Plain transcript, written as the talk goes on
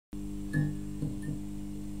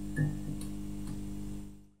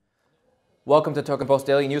Welcome to TokenPost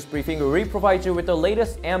Daily News Briefing, where we provide you with the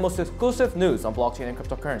latest and most exclusive news on blockchain and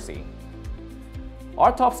cryptocurrency.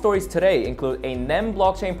 Our top stories today include a NEM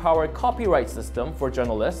blockchain-powered copyright system for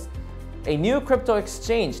journalists, a new crypto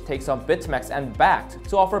exchange takes on BitMEX and Backed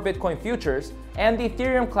to offer Bitcoin futures, and the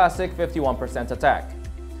Ethereum Classic 51% attack.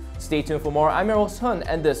 Stay tuned for more. I'm your host Hun,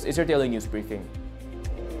 and this is your Daily News Briefing.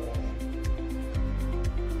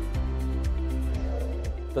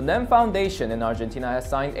 The NEM Foundation in Argentina has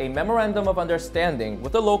signed a Memorandum of Understanding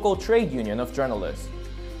with the local trade union of journalists.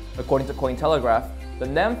 According to Cointelegraph, the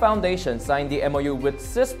NEM Foundation signed the MOU with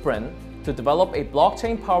SUSPENDS to develop a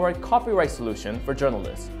blockchain-powered copyright solution for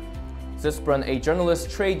journalists. SUSPENDS, a journalist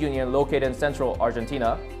trade union located in central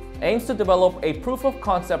Argentina, aims to develop a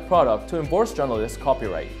proof-of-concept product to enforce journalists'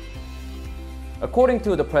 copyright. According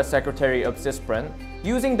to the press secretary of SUSPENDS,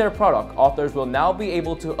 using their product, authors will now be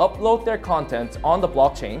able to upload their content on the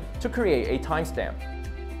blockchain to create a timestamp.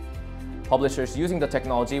 Publishers using the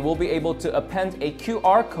technology will be able to append a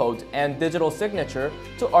QR code and digital signature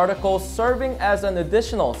to articles, serving as an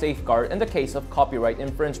additional safeguard in the case of copyright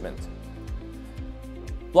infringement.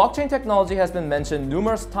 Blockchain technology has been mentioned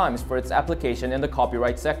numerous times for its application in the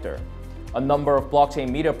copyright sector. A number of blockchain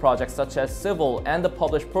media projects such as Civil and the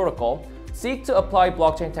Publish Protocol seek to apply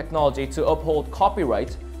blockchain technology to uphold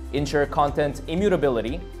copyright, ensure content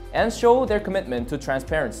immutability, and show their commitment to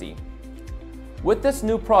transparency. With this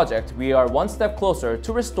new project, we are one step closer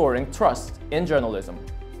to restoring trust in journalism.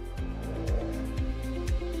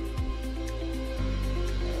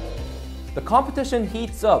 The competition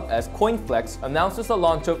heats up as COINFLEX announces the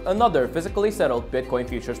launch of another physically settled Bitcoin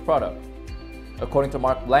futures product. According to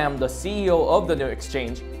Mark Lamb, the CEO of the new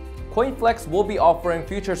exchange, COINFLEX will be offering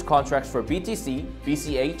futures contracts for BTC,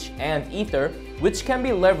 BCH, and Ether, which can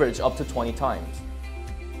be leveraged up to 20 times.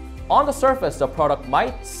 On the surface, the product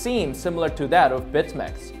might seem similar to that of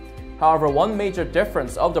BitMEX. However, one major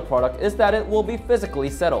difference of the product is that it will be physically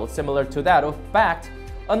settled, similar to that of Backed,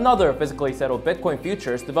 another physically settled Bitcoin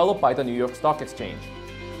futures developed by the New York Stock Exchange.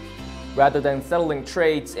 Rather than settling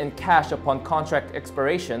trades in cash upon contract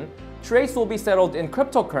expiration, trades will be settled in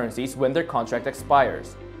cryptocurrencies when their contract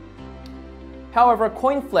expires. However,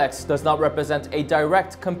 COINFLEX does not represent a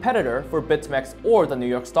direct competitor for BitMEX or the New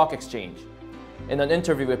York Stock Exchange. In an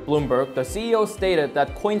interview with Bloomberg, the CEO stated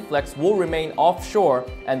that COINFLEX will remain offshore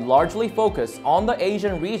and largely focus on the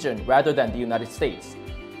Asian region rather than the United States.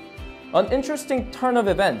 An interesting turn of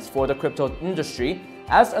events for the crypto industry,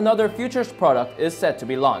 as another futures product is set to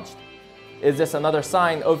be launched. Is this another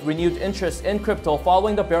sign of renewed interest in crypto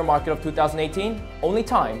following the bear market of 2018? Only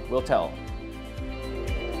time will tell.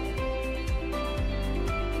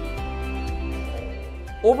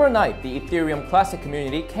 Overnight, the Ethereum Classic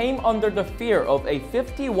community came under the fear of a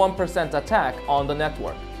 51% attack on the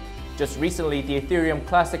network. Just recently, the Ethereum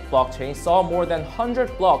Classic blockchain saw more than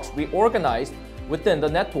 100 blocks reorganized within the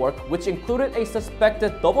network, which included a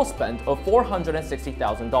suspected double spend of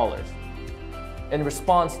 $460,000. In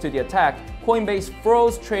response to the attack, Coinbase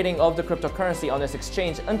froze trading of the cryptocurrency on its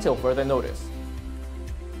exchange until further notice.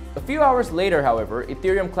 A few hours later, however,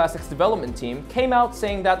 Ethereum Classic's development team came out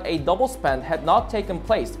saying that a double spend had not taken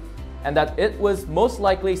place and that it was most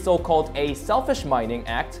likely so-called a selfish mining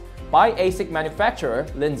act by ASIC manufacturer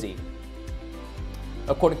Lindsay.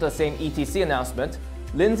 According to the same ETC announcement,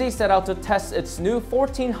 Lindsay set out to test its new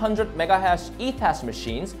 1400 megahash Ethash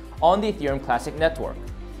machines on the Ethereum Classic network.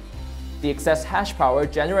 The excess hash power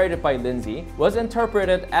generated by Lindsay was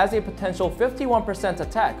interpreted as a potential 51%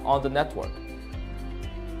 attack on the network.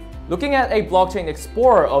 Looking at a blockchain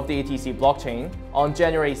explorer of the ETC blockchain, on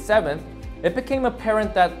January 7th, it became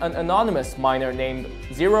apparent that an anonymous miner named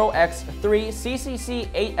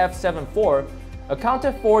 0x3CCC8F74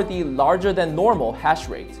 accounted for the larger-than-normal hash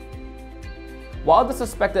rate. While the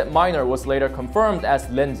suspected miner was later confirmed as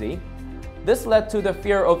Lindsay, this led to the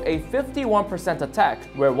fear of a 51% attack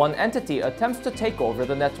where one entity attempts to take over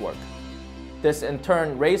the network. This in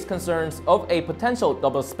turn raised concerns of a potential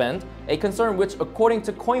double spend, a concern which according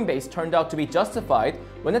to Coinbase turned out to be justified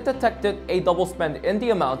when it detected a double spend in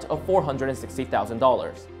the amount of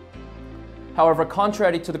 $460,000. However,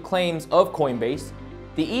 contrary to the claims of Coinbase,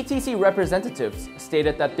 the ETC representatives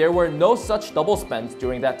stated that there were no such double spends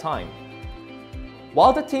during that time.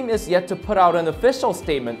 While the team is yet to put out an official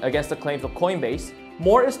statement against the claims of Coinbase,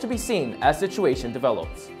 more is to be seen as the situation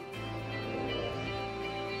develops.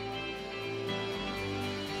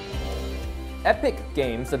 Epic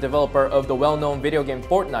Games, the developer of the well-known video game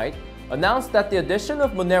FORTNITE, announced that the addition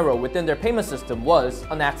of MONERO within their payment system was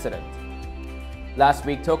an accident. Last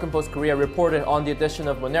week, TokenPost Korea reported on the addition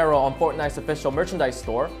of MONERO on Fortnite's official merchandise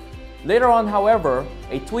store, Later on, however,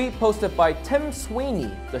 a tweet posted by Tim Sweeney,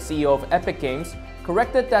 the CEO of Epic Games,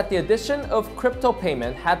 corrected that the addition of crypto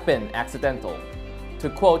payment had been accidental. To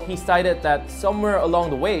quote, he cited that somewhere along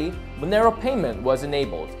the way, MONERO payment was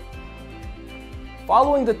enabled.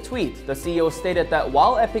 Following the tweet, the CEO stated that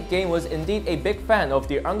while Epic Games was indeed a big fan of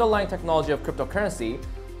the underlying technology of cryptocurrency,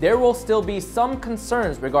 there will still be some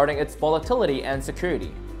concerns regarding its volatility and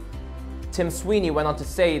security. Tim Sweeney went on to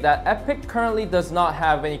say that Epic currently does not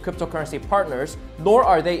have any cryptocurrency partners, nor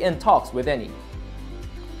are they in talks with any.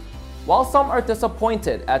 While some are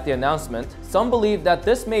disappointed at the announcement, some believe that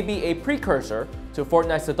this may be a precursor to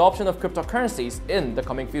Fortnite's adoption of cryptocurrencies in the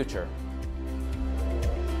coming future.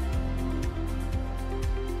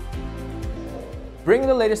 Bringing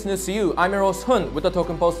the latest news to you, I'm your host Hun with the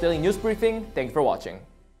TokenPost Daily News Briefing. Thank you for watching.